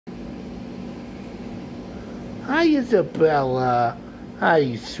Hi, Isabella.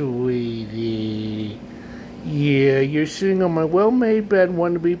 Hi, sweetie. Yeah, you're sitting on my well-made bed,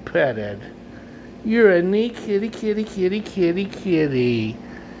 want to be petted. You're a neat kitty, kitty, kitty, kitty, kitty.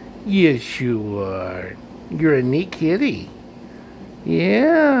 Yes, you are. You're a neat kitty.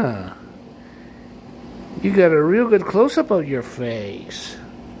 Yeah. You got a real good close-up of your face.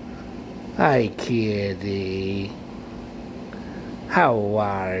 Hi, kitty. How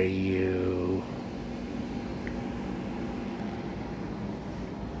are you?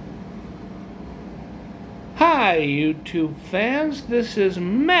 Hi, YouTube fans. This is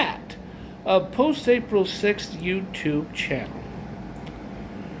Matt of Post-April 6th YouTube channel.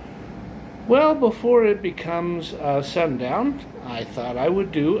 Well, before it becomes sundown, I thought I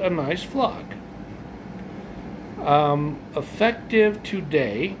would do a nice vlog. Effective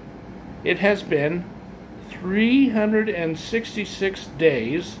today, it has been 366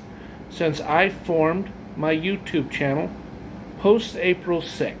 days since I formed my YouTube channel, Post-April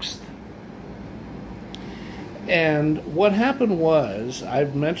 6th. And what happened was,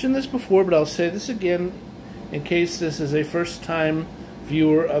 I've mentioned this before, but I'll say this again in case this is a first-time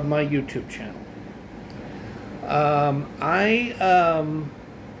viewer of my YouTube channel. I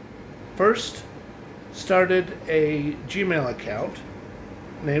first started a Gmail account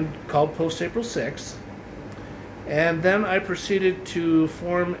called Post-April 6th, and then I proceeded to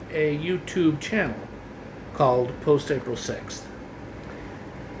form a YouTube channel called Post-April 6th.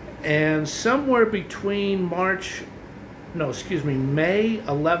 And somewhere between May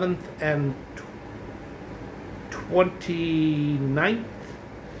 11th and 29th.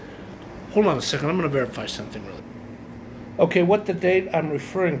 Hold on a second, I'm going to verify something really. Okay, what the date I'm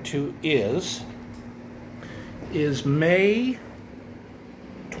referring to is May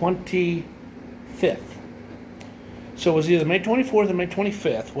 25th. So it was either May 24th or May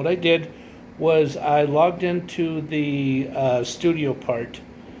 25th. What I did was I logged into the studio part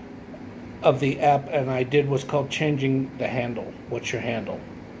of the app, and I did what's called changing the handle. What's your handle?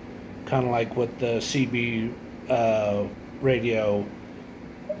 Kind of like what the CB radio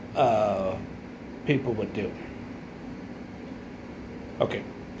people would do. Okay.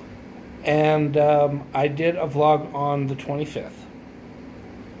 And I did a vlog on the 25th.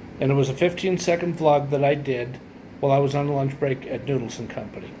 And it was a 15-second vlog that I did while I was on lunch break at Noodles &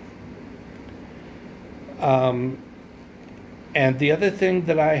 Company. And the other thing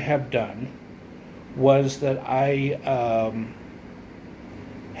that I have done was that I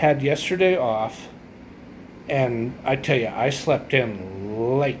had yesterday off, and I tell you, I slept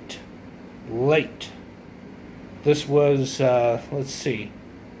in late. This was, let's see,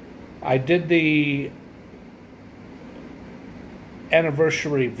 I did the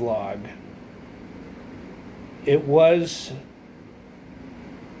anniversary vlog. It was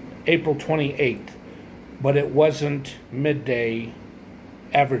April 28th. But it wasn't midday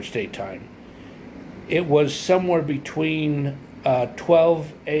average daytime. It was somewhere between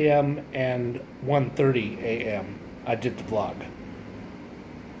 12 a.m. and 1:30 a.m. I did the vlog.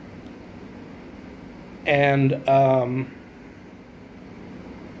 And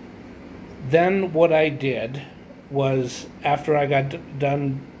then what I did was, after I got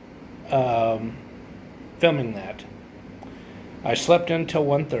done filming that, I slept until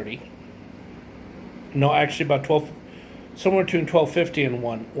 1:30. No, actually about 12, somewhere between 12:50 and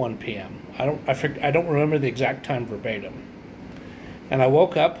 1 p.m. I don't remember the exact time verbatim. And I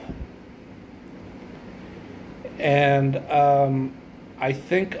woke up, and I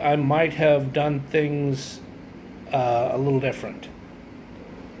think I might have done things a little different.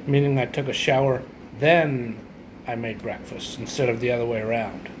 Meaning I took a shower, then I made breakfast instead of the other way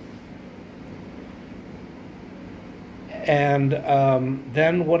around. And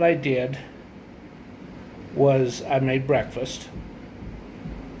then what I did was I made breakfast,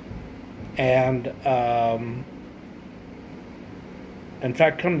 and in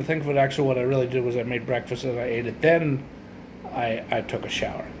fact, come to think of it, actually what I really did was I made breakfast and I ate it, then I took a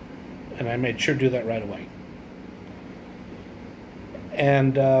shower, and I made sure to do that right away.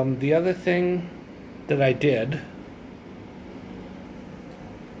 And the other thing that I did,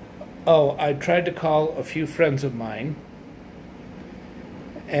 I tried to call a few friends of mine.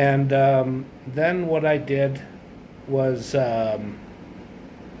 And then what I did was I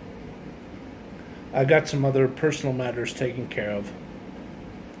got some other personal matters taken care of.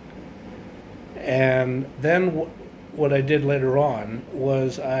 And then what I did later on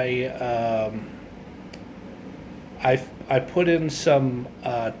was I put in some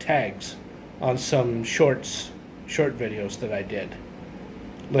tags on some short videos that I did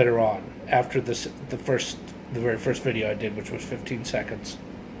later on, after the very first video I did, which was 15 seconds.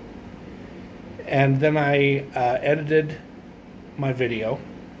 And then I edited my video,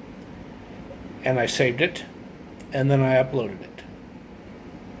 and I saved it, and then I uploaded it.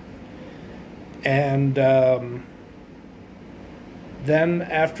 And then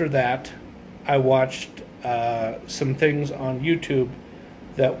after that, I watched some things on YouTube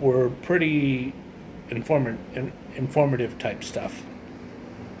that were pretty informative type stuff.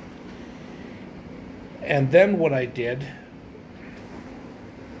 And then what I did,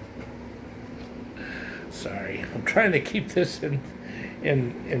 sorry, I'm trying to keep this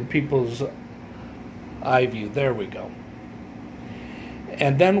in people's eye view. There we go.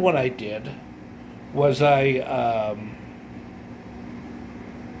 And then what I did was I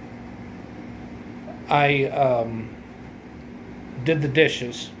did the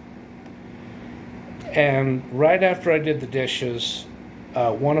dishes, and right after I did the dishes,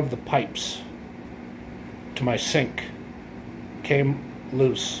 one of the pipes to my sink came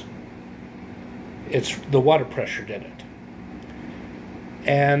loose. It's the water pressure did it.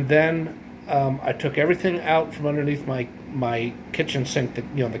 And then I took everything out from underneath my kitchen sink,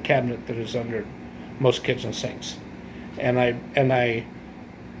 the cabinet that is under most kitchen sinks, and I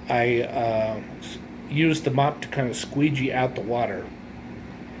used the mop to kind of squeegee out the water,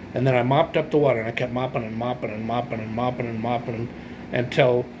 and then I mopped up the water, and I kept mopping and mopping and mopping and mopping and mopping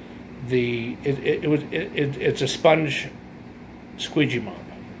until it's a sponge squeegee mop,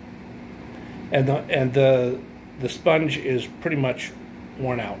 and the sponge is pretty much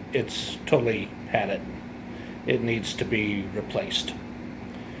worn out. It's totally had it. It needs to be replaced.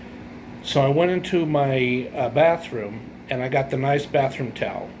 So I went into my bathroom, and I got the nice bathroom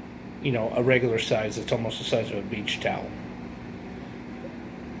towel, a regular size. It's almost the size of a beach towel.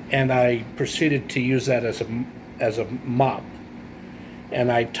 And I proceeded to use that as a mop.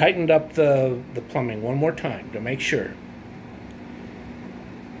 And I tightened up the plumbing one more time to make sure.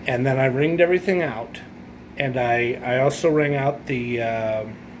 And then I wringed everything out. And I also rinsed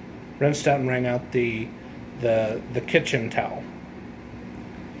out and wrung out the kitchen towel.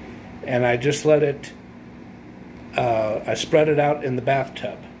 And I just let it, I spread it out in the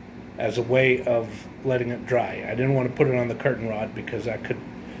bathtub as a way of letting it dry. I didn't want to put it on the curtain rod because I could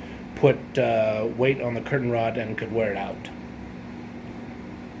put weight on the curtain rod and could wear it out.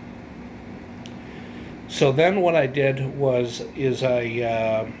 So then what I did is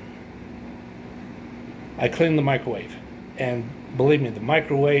I cleaned the microwave. And believe me, the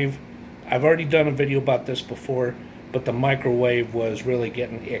microwave, I've already done a video about this before, but the microwave was really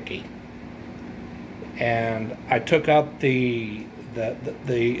getting icky. And I took out the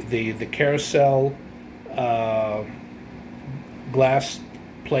carousel glass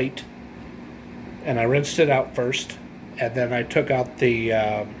plate, and I rinsed it out first, and then I took out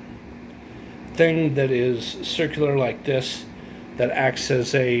the thing that is circular like this, that acts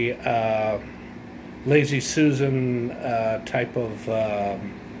as a Lazy Susan type of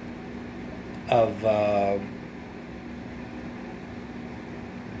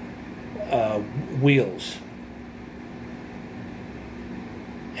wheels,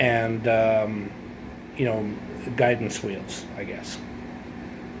 and guidance wheels, I guess.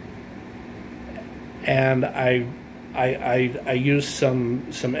 And I used some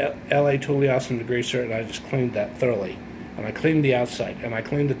LA Tuleosin degreaser, and I just cleaned that thoroughly. And I cleaned the outside, and I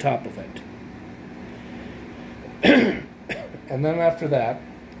cleaned the top of it. And then after that,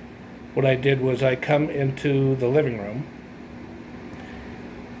 what I did was I come into the living room,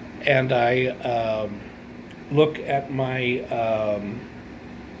 and I look at my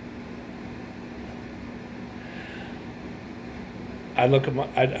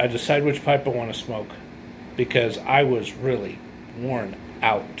I decide which pipe I want to smoke, because I was really worn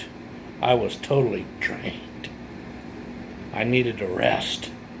out. I was totally drained. I needed to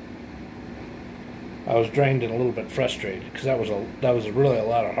rest. I was drained and a little bit frustrated because that was really a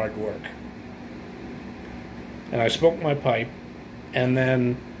lot of hard work. And I smoked my pipe, and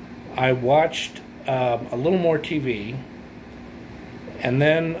then I watched a little more TV, and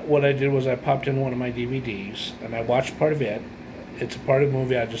then what I did was I popped in one of my DVDs and I watched part of it. It's a part of the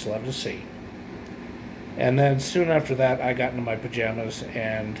movie I just love to see. And then soon after that, I got into my pajamas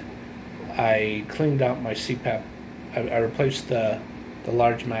and I cleaned out my CPAP. I replaced the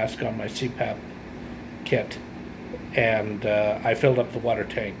large mask on my CPAP kit, and I filled up the water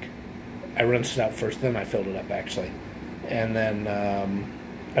tank. I rinsed it out first, then I filled it up actually. And then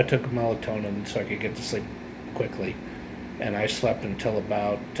I took melatonin so I could get to sleep quickly. And I slept until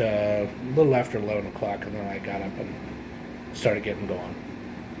about a little after 11 o'clock, and then I got up and started getting going.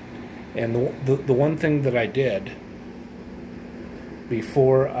 And the one thing that I did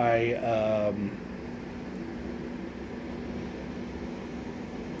before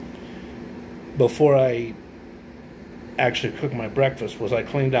before I actually cooked my breakfast was I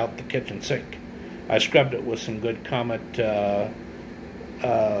cleaned out the kitchen sink. I scrubbed it with some good Comet,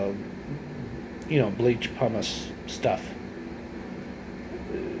 bleach pumice stuff.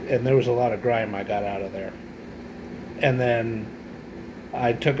 And there was a lot of grime I got out of there. And then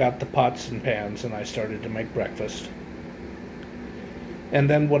I took out the pots and pans and I started to make breakfast. And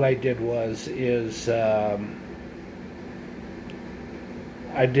then what I did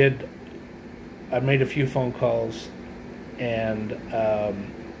I made a few phone calls, and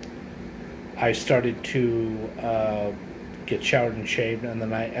I started to get showered and shaved, and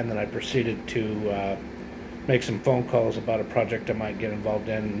then I proceeded to make some phone calls about a project I might get involved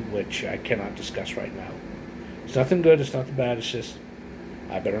in, which I cannot discuss right now. It's nothing good, it's nothing bad, it's just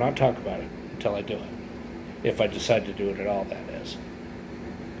I better not talk about it until I do it. If I decide to do it at all, that is.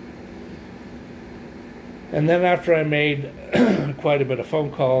 And then after I made quite a bit of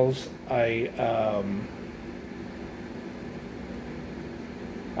phone calls, I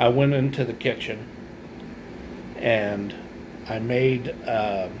went into the kitchen and I made,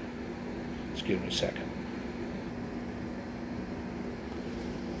 excuse me a second.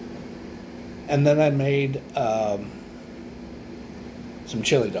 And then I made some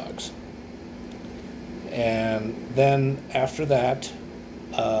chili dogs. And then after that,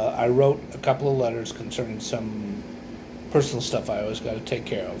 I wrote a couple of letters concerning some personal stuff I always got to take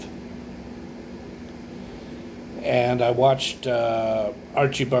care of. And I watched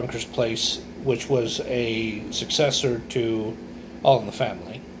Archie Bunker's Place, which was a successor to All in the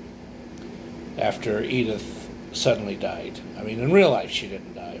Family, after Edith suddenly died. I mean, in real life she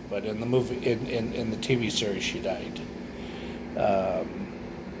didn't die, but in the movie, in the TV series, she died.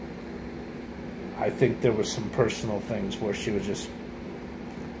 I think there was some personal things where she was just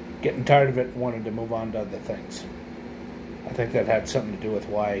getting tired of it and wanted to move on to other things. I think that had something to do with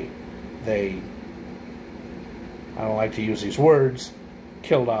why they, I don't like to use these words,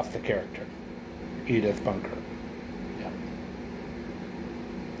 killed off the character, Edith Bunker. Yeah.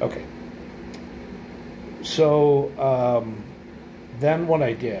 Okay. So, then what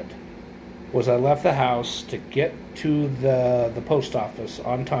I did was I left the house to get to the post office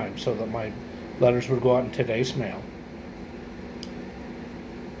on time so that my letters would go out in today's mail.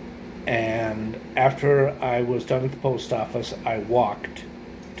 And after I was done at the post office, I walked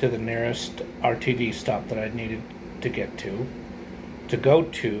to the nearest RTD stop that I needed to get to go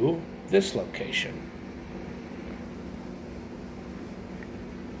to this location.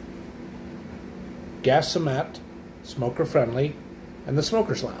 GASAMAT, smoker friendly, and the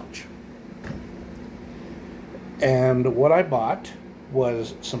Smokers Lounge. And what I bought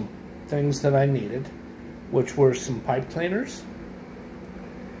was some things that I needed, which were some pipe cleaners,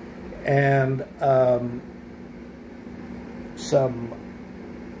 and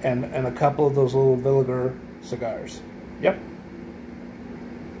and a couple of those little Villiger cigars. Yep.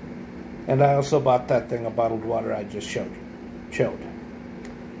 And I also bought that thing of bottled water I just showed.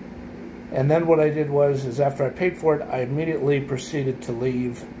 And then what I did is after I paid for it, I immediately proceeded to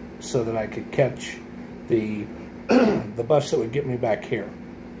leave so that I could catch the the bus that would get me back here.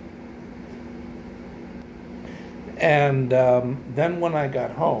 And then when I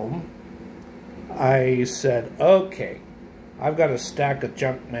got home, I said, okay, I've got a stack of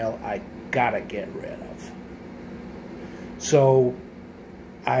junk mail I gotta get rid of. So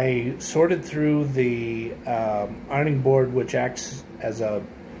I sorted through the ironing board, which acts as a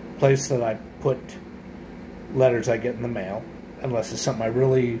place that I put letters I get in the mail, unless it's something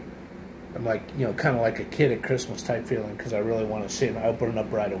I'm like, you know, kind of like a kid at Christmas type feeling, because I really want to see it. I open it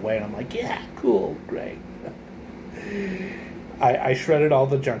up right away, and I'm like, yeah, cool, great. I shredded all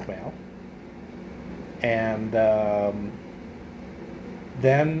the junk mail, and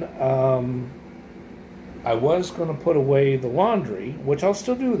then I was going to put away the laundry, which I'll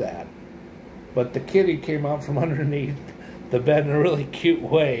still do that, but the kitty came out from underneath the bed in a really cute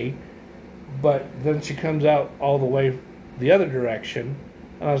way, but then she comes out all the way the other direction,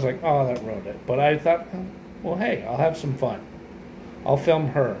 and I was like, oh, that ruined it. But I thought, well, hey, I'll have some fun. I'll film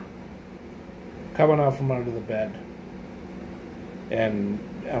her coming out from under the bed, and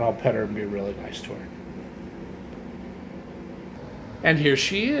I'll pet her and be really nice to her. And here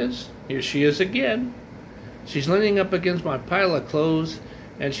she is. Here she is again. She's leaning up against my pile of clothes,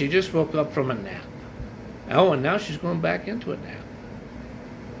 and she just woke up from a nap. Oh, and now she's going back into a nap.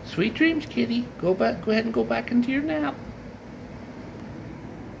 Sweet dreams, kitty. Go ahead and go back into your nap.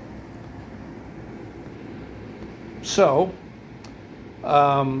 So,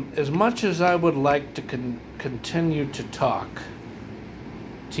 as much as I would like to continue to talk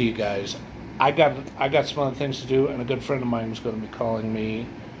to you guys, I got some other things to do, and a good friend of mine is going to be calling me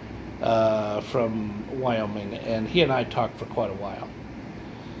from Wyoming, and he and I talked for quite a while.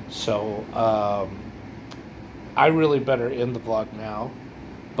 So I really better end the vlog now,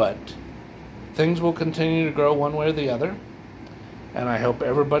 but things will continue to grow one way or the other, and I hope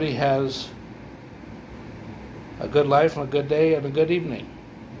everybody has a good life and a good day and a good evening.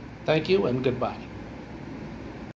 Thank you and goodbye.